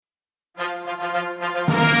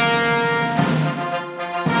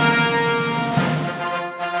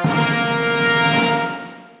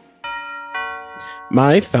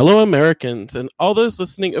My fellow Americans and all those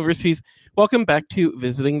listening overseas, welcome back to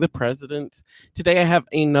Visiting the President. Today I have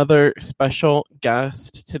another special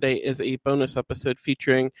guest. Today is a bonus episode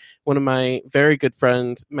featuring one of my very good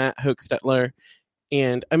friends, Matt Hochstetler,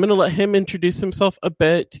 and I'm going to let him introduce himself a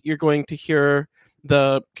bit. You're going to hear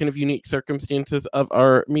the kind of unique circumstances of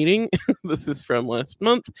our meeting. This is from last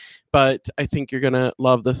month, but I think you're going to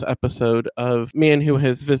love this episode of man who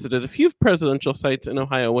has visited a few presidential sites in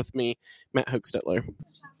Ohio with me, Matt Hochstetler.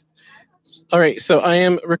 All right, so I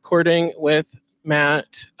am recording with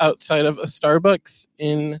Matt outside of a Starbucks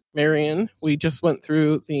in Marion. We just went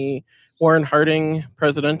through the Warren Harding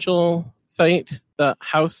presidential site, the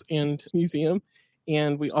house and museum,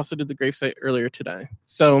 and we also did the gravesite earlier today.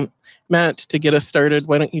 So, Matt, to get us started,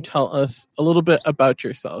 why don't you tell us a little bit about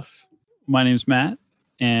yourself? My name's Matt,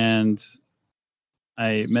 and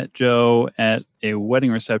I met Joe at a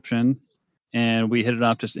wedding reception, and we hit it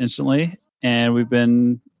off just instantly, and we've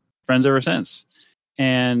been friends ever since.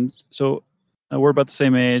 And so we're about the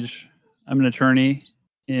same age. I'm an attorney,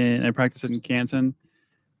 and I practice in Canton,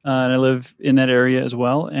 and I live in that area as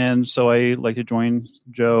well. And so I like to join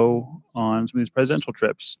Joe on some of these presidential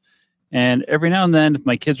trips. And every now and then, if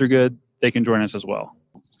my kids are good, they can join us as well.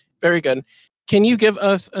 Very good. Can you give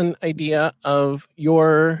us an idea of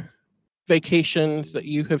your vacations that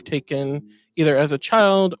you have taken either as a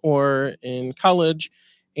child or in college?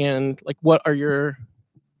 And like, what's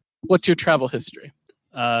your travel history?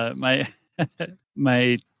 My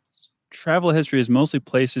travel history is mostly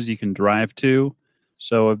places you can drive to.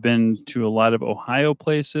 So I've been to a lot of Ohio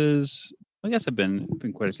places. I guess I've been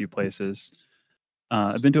quite a few places.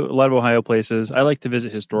 I've been to a lot of Ohio places. I like to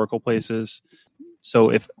visit historical places. So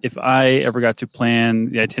if I ever got to plan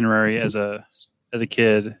the itinerary as a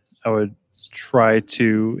kid, I would try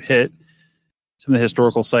to hit some of the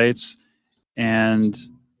historical sites and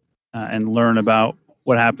learn about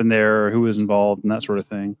what happened there, or who was involved, and that sort of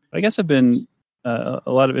thing. I guess I've been a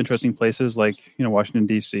lot of interesting places like Washington,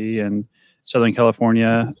 D.C. and Southern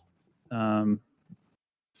California,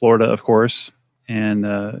 Florida, of course,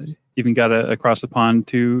 and even got across the pond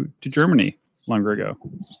to Germany longer ago.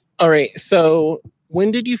 All right. So when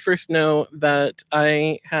did you first know that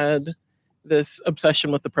I had this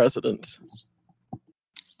obsession with the presidents?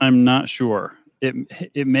 I'm not sure.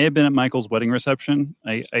 It may have been at Michael's wedding reception.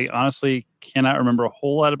 I honestly cannot remember a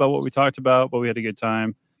whole lot about what we talked about, but we had a good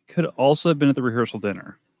time. Could also have been at the rehearsal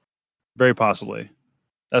dinner. Very possibly.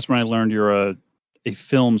 That's when I learned you're a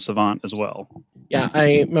film savant as well. Yeah,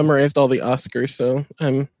 I memorized all the Oscars, so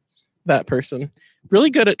I'm that person. Really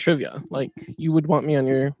good at trivia. Like, you would want me on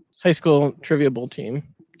your high school trivia bowl team.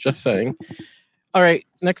 Just saying. All right,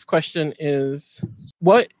 next question is,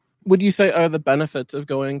 what would you say are the benefits of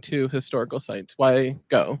going to historical sites? Why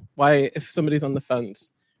go? Why, if somebody's on the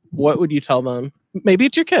fence, what would you tell them? Maybe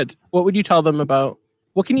it's your kids. What would you tell them about,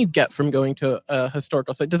 what can you get from going to a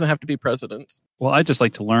historical site? It doesn't have to be presidents. Well, I just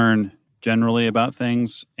like to learn generally about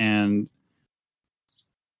things. And,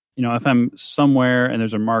 if I'm somewhere and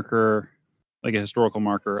there's a marker, like a historical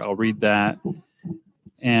marker, I'll read that.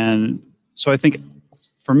 And so I think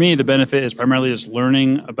for me, the benefit is primarily just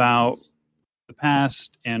learning about the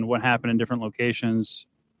past and what happened in different locations.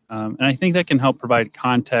 And I think that can help provide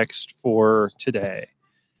context for today.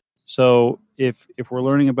 So if we're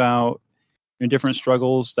learning about different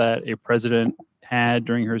struggles that a president had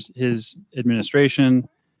during his administration,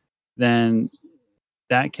 then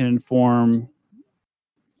that can inform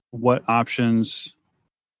what options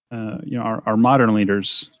our modern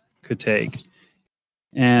leaders could take.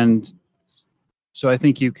 And so I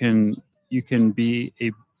think you can be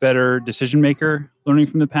a better decision maker learning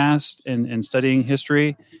from the past and studying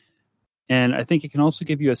history. And I think it can also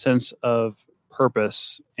give you a sense of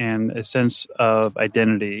purpose and a sense of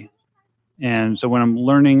identity. And so when I'm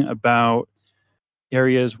learning about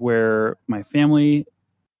areas where my family,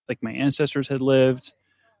 like my ancestors, had lived,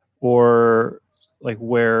 or like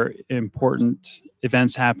where important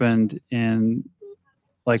events happened in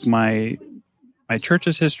like my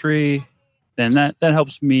church's history, then that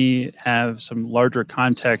helps me have some larger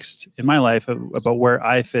context in my life about where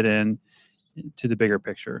I fit in to the bigger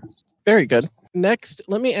picture. Very good. Next,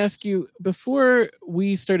 let me ask you, before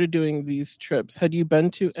we started doing these trips, had you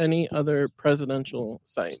been to any other presidential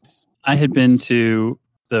sites? I had been to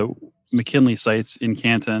the McKinley sites in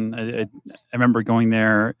Canton. I remember going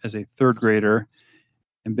there as a third grader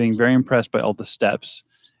and being very impressed by all the steps.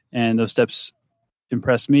 And those steps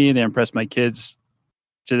impressed me. They impressed my kids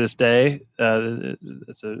to this day.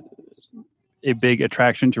 It's a big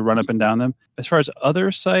attraction to run up and down them. As far as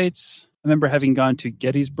other sites, I remember having gone to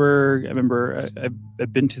Gettysburg. I remember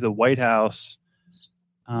I've been to the White House.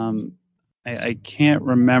 I can't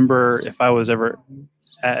remember if I was ever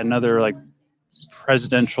at another like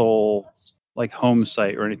presidential like home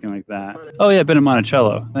site or anything like that. Oh yeah, been in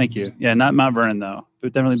Monticello. Thank you. Yeah, not Mount Vernon though,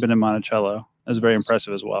 but definitely been in Monticello. That was very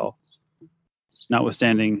impressive as well,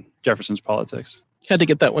 notwithstanding Jefferson's politics. Had to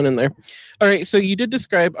get that one in there. All right, so you did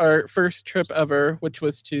describe our first trip ever, which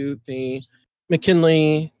was to the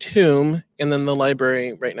McKinley tomb and then the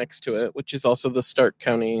library right next to it, which is also the Stark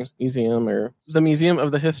County Museum, or the Museum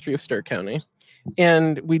of the History of Stark County.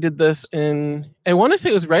 And we did this in, I want to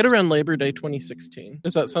say it was right around Labor Day 2016.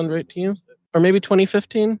 Does that sound right to you? Or maybe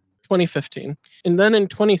 2015? 2015. And then in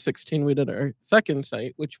 2016, we did our second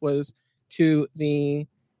site, which was to the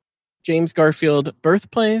James Garfield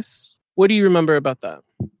birthplace. What do you remember about that?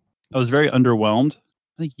 I was very underwhelmed.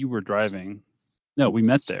 I think you were driving. No, we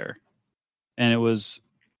met there. And it was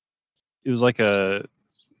like a,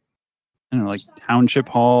 I don't know, like township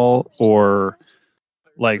hall or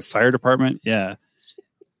like fire department. Yeah.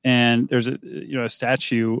 And there's a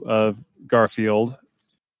statue of Garfield,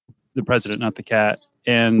 the president, not the cat.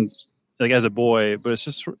 And like as a boy, but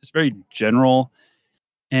it's very general.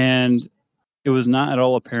 And it was not at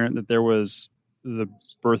all apparent that there was the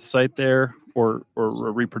birth site there or a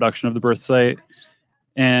reproduction of the birth site.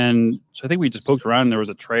 And so I think we just poked around and there was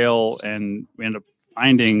a trail and we ended up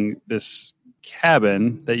finding this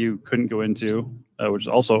cabin that you couldn't go into, which is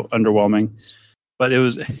also underwhelming. But it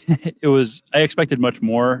was, I expected much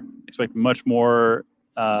more,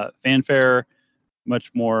 fanfare,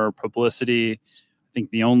 much more publicity. I think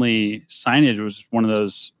the only signage was one of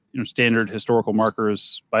those, standard historical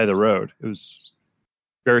markers by the road. It was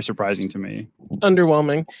very surprising to me.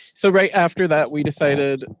 Underwhelming. So right after that, we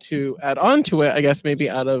decided to add on to it, I guess maybe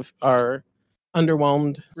out of our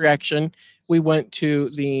underwhelmed reaction, we went to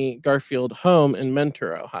the Garfield home in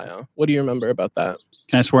Mentor, Ohio. What do you remember about that?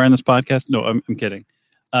 Can I swear on this podcast? No, I'm kidding.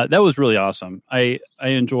 That was really awesome. I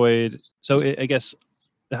enjoyed, I guess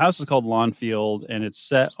the house is called Lawnfield and it's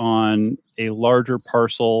set on a larger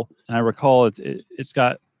parcel. And I recall it's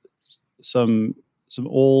got some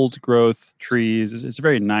old growth trees. It's a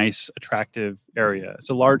very nice, attractive area.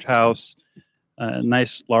 It's a large house, a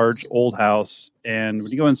nice, large, old house. And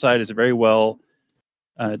when you go inside, it's very well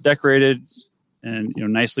decorated and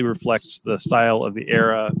nicely reflects the style of the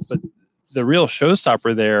era. But the real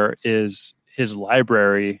showstopper there is his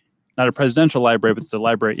library, not a presidential library, but the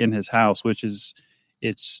library in his house,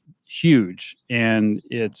 it's huge and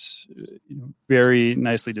it's very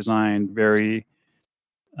nicely designed, very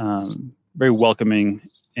welcoming,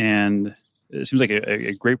 and it seems like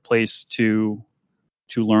a great place to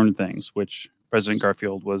learn things, which President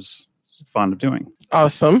Garfield was fond of doing.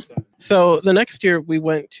 Awesome. So the next year we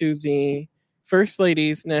went to the First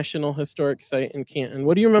Lady's National Historic Site in Canton.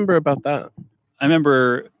 What do you remember about that? I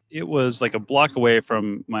remember it was like a block away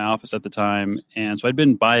from my office at the time, and so I'd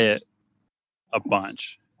been by it a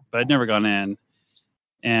bunch, but I'd never gone in.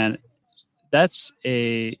 And that's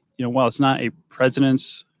while it's not a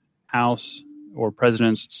president's house or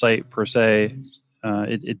president's site per se,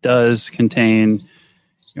 it does contain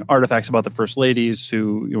artifacts about the first ladies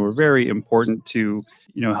who were very important to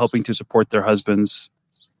helping to support their husbands'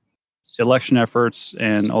 election efforts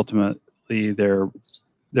and ultimately their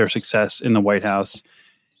success in the White House.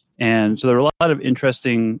 And so there were a lot of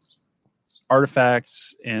interesting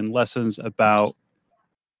artifacts and lessons about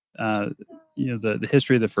the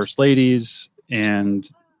history of the first ladies and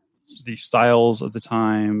the styles of the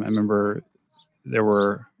time. I remember there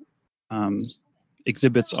were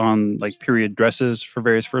exhibits on like period dresses for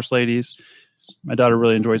various first ladies. My daughter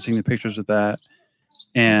really enjoyed seeing the pictures of that.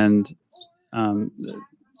 And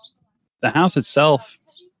the house itself,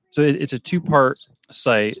 so it's a two-part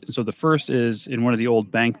site. So the first is in one of the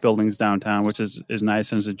old bank buildings downtown, which is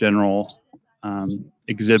nice and is a general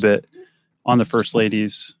exhibit on the first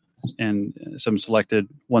ladies and some selected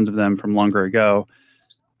ones of them from longer ago.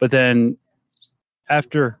 But then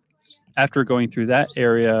after going through that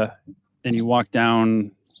area, then you walk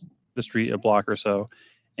down the street a block or so,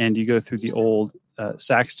 and you go through the old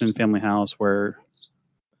Saxton family house where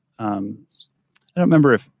I don't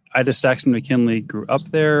remember if Ida Saxton McKinley grew up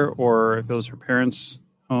there or if it was her parents'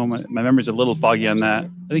 home. My memory's a little foggy on that.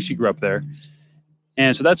 I think she grew up there.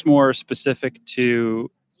 And so that's more specific to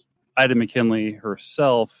Ida McKinley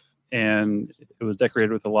herself, and it was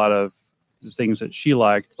decorated with a lot of the things that she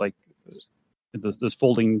liked, like those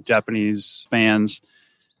folding Japanese fans,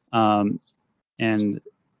 and I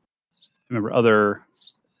remember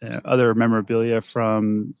other memorabilia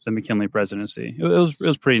from the McKinley presidency. It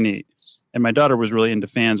was pretty neat, and my daughter was really into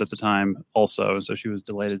fans at the time, also, and so she was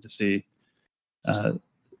delighted to see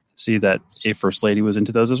that a first lady was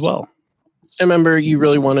into those as well. I remember you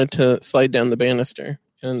really wanted to slide down the banister,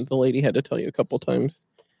 and the lady had to tell you a couple times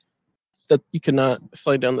that you could not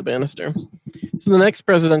slide down the banister. So the next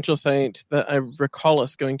presidential site that I recall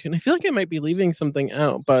us going to, and I feel like I might be leaving something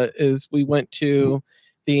out, but is we went to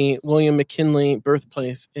the William McKinley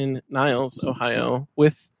birthplace in Niles, Ohio,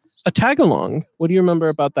 with a tag-along. What do you remember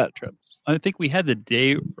about that trip? I think we had the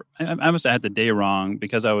day. I must have had the day wrong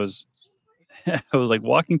because I was like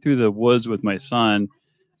walking through the woods with my son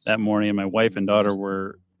that morning, and my wife and daughter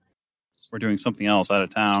were doing something else out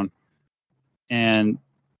of town, and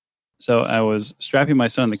so I was strapping my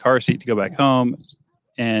son in the car seat to go back home,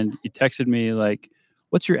 and he texted me like,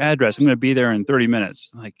 "What's your address? I'm going to be there in 30 minutes."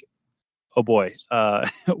 I'm like, oh boy,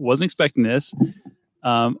 wasn't expecting this.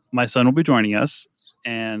 My son will be joining us,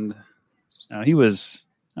 and he was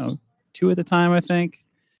 2 at the time, I think,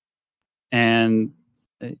 and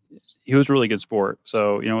he was a really good sport.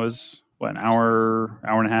 So it was an hour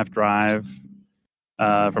and a half drive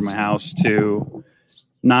from my house to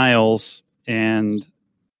Niles, and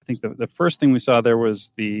I think the first thing we saw there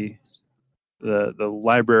was the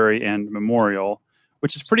library and memorial,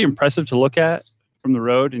 which is pretty impressive to look at from the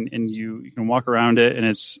road, and you can walk around it, and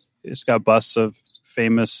it's got busts of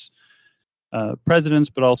famous presidents,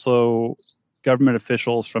 but also government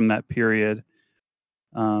officials from that period,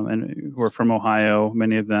 and who are from Ohio,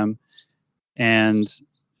 many of them. And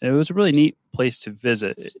it was a really neat place to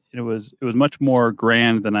visit. It was much more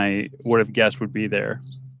grand than I would have guessed would be there.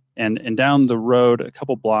 And down the road, a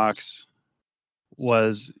couple blocks,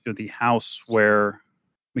 was the house where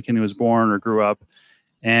McKinley was born or grew up,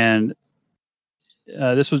 and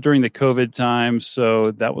this was during the COVID time,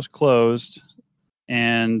 so that was closed,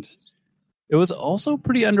 and it was also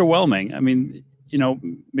pretty underwhelming. I mean,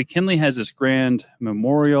 McKinley has this grand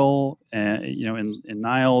memorial, in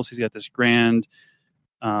Niles. He's got this grand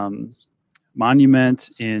monument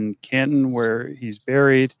in Canton where he's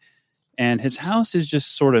buried, and his house is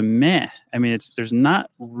just sort of meh. I mean, there's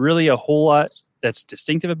not really a whole lot that's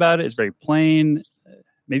distinctive about it. It's very plain,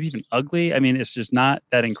 maybe even ugly. I mean, it's just not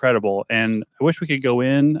that incredible. And I wish we could go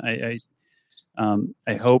in.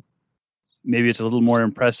 I hope maybe it's a little more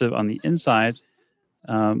impressive on the inside.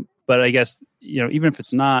 But I guess, even if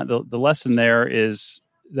it's not, the lesson there is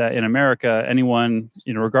that in America, anyone,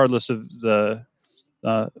 regardless of the,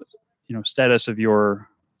 status of your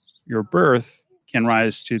birth, can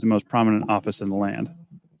rise to the most prominent office in the land.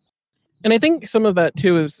 And I think some of that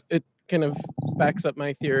too is it kind of backs up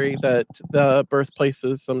my theory that the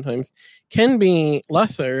birthplaces sometimes can be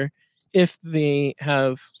lesser if they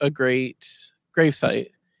have a great gravesite.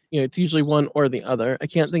 It's usually one or the other. I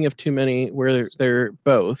can't think of too many where they're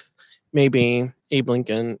both. Maybe Abe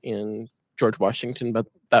Lincoln and George Washington, but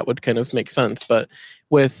that would kind of make sense. But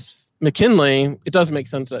with McKinley, it does make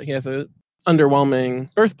sense that he has a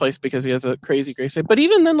underwhelming birthplace because he has a crazy gravesite. But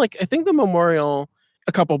even then, I think the memorial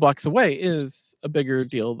a couple blocks away is a bigger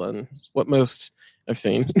deal than what most I've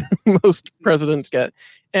seen most presidents get.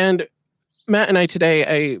 And Matt and I today,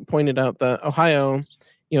 I pointed out that Ohio,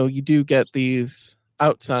 you do get these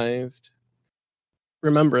outsized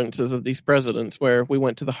remembrances of these presidents where we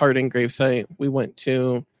went to the Harding gravesite, we went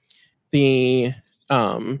to the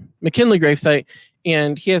McKinley gravesite,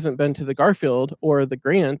 and he hasn't been to the Garfield or the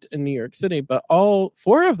Grant in New York City, but all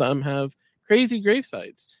 4 of them have crazy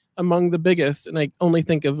gravesites, among the biggest, and I only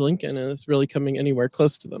think of Lincoln as really coming anywhere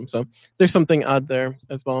close to them. So there's something odd there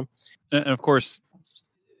as well. And of course,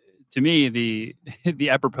 to me, the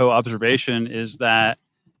apropos observation is that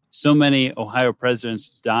so many Ohio presidents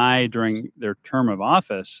die during their term of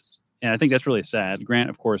office, and I think that's really sad. Grant,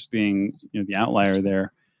 of course, being the outlier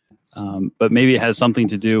there, but maybe it has something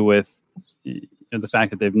to do with the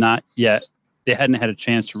fact that they hadn't had a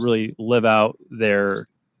chance to really live out their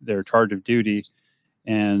charge of duty.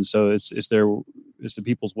 And so it's the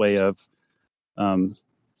people's way of kind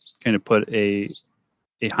of put a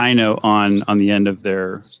high note on the end of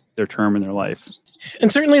their term in their life.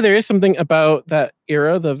 And certainly there is something about that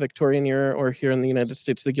era, the Victorian era, or here in the United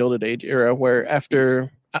States, the Gilded Age era, where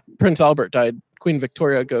after Prince Albert died, Queen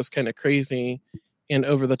Victoria goes kind of crazy and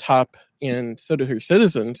over the top, and so do her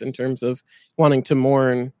citizens in terms of wanting to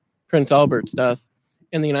mourn Prince Albert's death.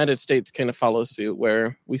 And the United States kind of follows suit,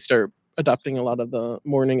 where we start adopting a lot of the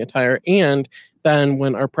mourning attire. And then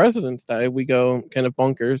when our presidents die, we go kind of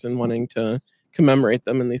bonkers and wanting to commemorate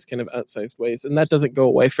them in these kind of outsized ways. And that doesn't go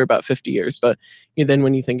away for about 50 years. But then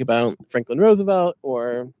when you think about Franklin Roosevelt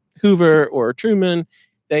or Hoover or Truman,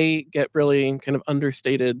 they get really kind of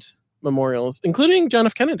understated memorials, including John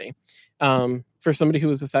F. Kennedy. For somebody who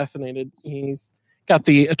was assassinated, he's got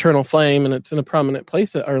the eternal flame, and it's in a prominent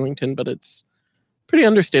place at Arlington, but it's pretty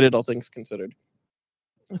understated, all things considered.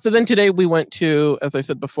 So then today we went to, as I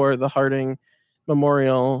said before, the Harding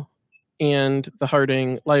Memorial and the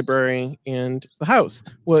Harding Library and the house.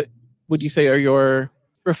 What would you say are your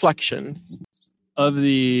reflections? Of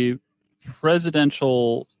the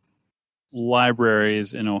presidential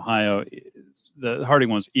libraries in Ohio, the Harding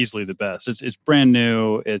one's easily the best. It's brand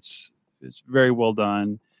new. It's very well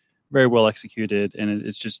done, very well executed, and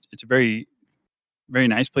it's a very, very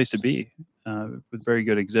nice place to be with very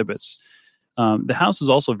good exhibits. The house is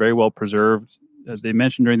also very well preserved. They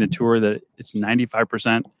mentioned during the tour that it's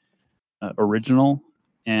 95% original,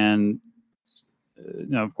 and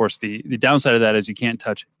of course, the downside of that is you can't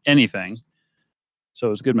touch anything. So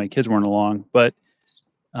it was good my kids weren't along, but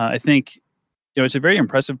I think it's a very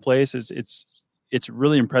impressive place. It's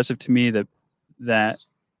really impressive to me that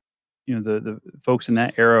the folks in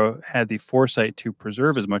that era had the foresight to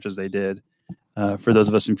preserve as much as they did for those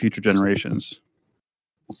of us in future generations.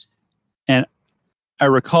 And I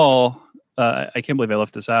recall, I can't believe I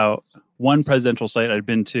left this out. One presidential site I'd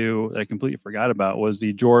been to that I completely forgot about was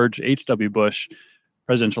the George H.W. Bush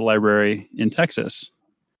Presidential Library in Texas.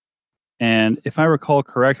 And if I recall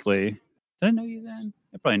correctly, did I know you then?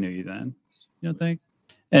 I probably knew you then. You don't think?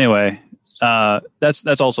 Anyway,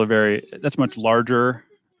 that's also that's much larger,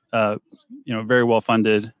 very well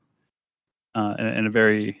funded, and a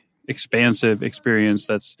very expansive experience.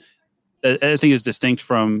 That I think is distinct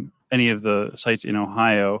from any of the sites in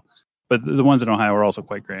Ohio, but the ones in Ohio are also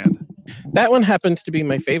quite grand. That one happens to be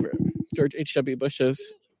my favorite, George H.W.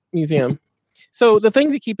 Bush's museum. So the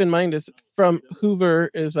thing to keep in mind is from Hoover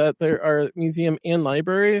is that there are museum and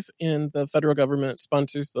libraries, and the federal government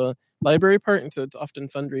sponsors the library part, and so it's often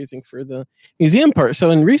fundraising for the museum part. So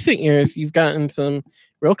in recent years, you've gotten some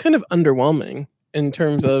real kind of underwhelming in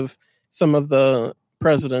terms of some of the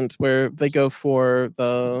presidents where they go for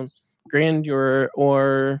the grandeur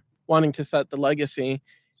or wanting to set the legacy.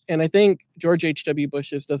 And I think George H.W.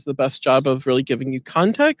 Bush does the best job of really giving you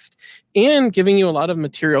context and giving you a lot of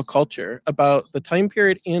material culture about the time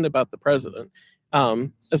period and about the president.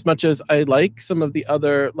 As much as I like some of the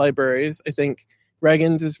other libraries, I think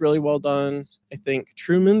Reagan's is really well done. I think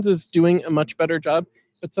Truman's is doing a much better job,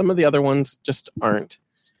 but some of the other ones just aren't.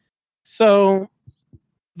 So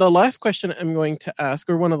the last question I'm going to ask,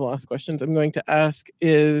 or one of the last questions I'm going to ask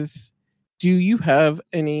is, do you have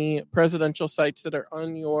any presidential sites that are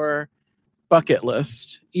on your bucket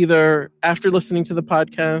list, either after listening to the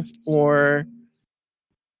podcast or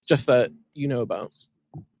just that you know about?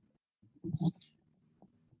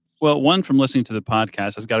 Well, one from listening to the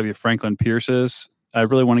podcast has got to be Franklin Pierce's. I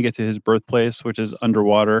really want to get to his birthplace, which is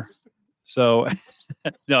underwater. So,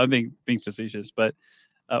 no, I'm being facetious. But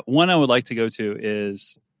one I would like to go to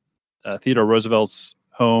is Theodore Roosevelt's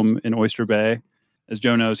home in Oyster Bay. As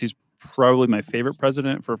Joe knows, he's probably my favorite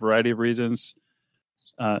president for a variety of reasons,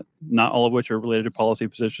 not all of which are related to policy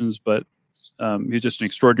positions, but he's just an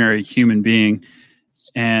extraordinary human being.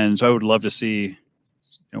 And so I would love to see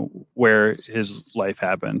where his life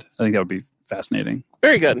happened. I think that would be fascinating.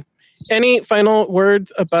 Very good. Any final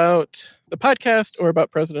words about the podcast or about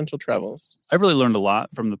presidential travels? I've really learned a lot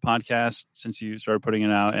from the podcast since you started putting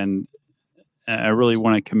it out, and I really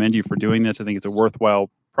want to commend you for doing this. I think it's a worthwhile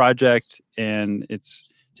project, and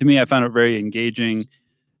to me, I found it very engaging.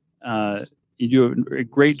 You do a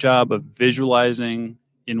great job of visualizing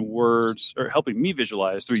in words, or helping me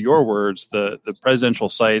visualize through your words, the presidential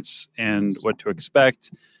sites and what to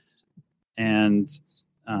expect. And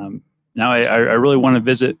now I really want to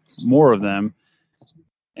visit more of them,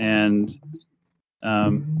 and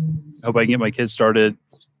hope I can get my kids started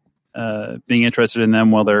being interested in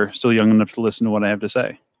them while they're still young enough to listen to what I have to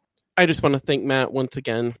say. I just want to thank Matt once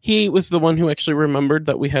again. He was the one who actually remembered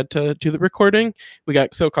that we had to do the recording. We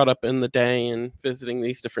got so caught up in the day and visiting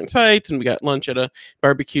these different sites, and we got lunch at a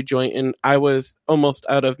barbecue joint, and I was almost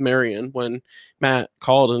out of Marion when Matt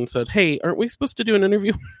called and said, "Hey, aren't we supposed to do an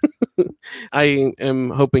interview?" I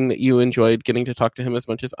am hoping that you enjoyed getting to talk to him as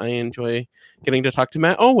much as I enjoy getting to talk to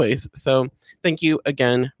Matt always. So thank you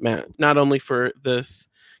again, Matt, not only for this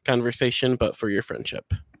conversation, but for your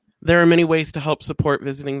friendship. There are many ways to help support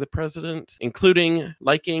Visiting the President, including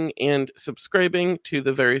liking and subscribing to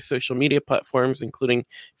the various social media platforms, including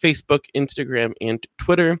Facebook, Instagram, and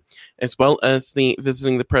Twitter, as well as the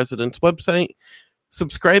Visiting the President's website.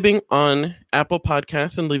 subscribing on Apple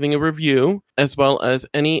Podcasts and leaving a review, as well as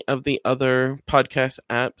any of the other podcast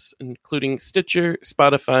apps, including Stitcher,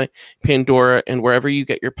 Spotify, Pandora, and wherever you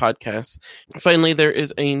get your podcasts. Finally, there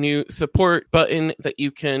is a new support button that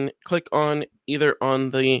you can click on either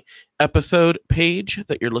on the episode page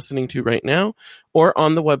that you're listening to right now or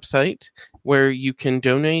on the website where you can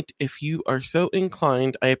donate if you are so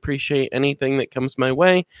inclined. I appreciate anything that comes my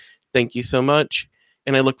way. Thank you so much.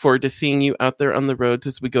 And I look forward to seeing you out there on the roads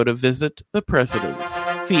as we go to visit the presidents.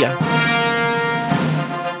 See ya.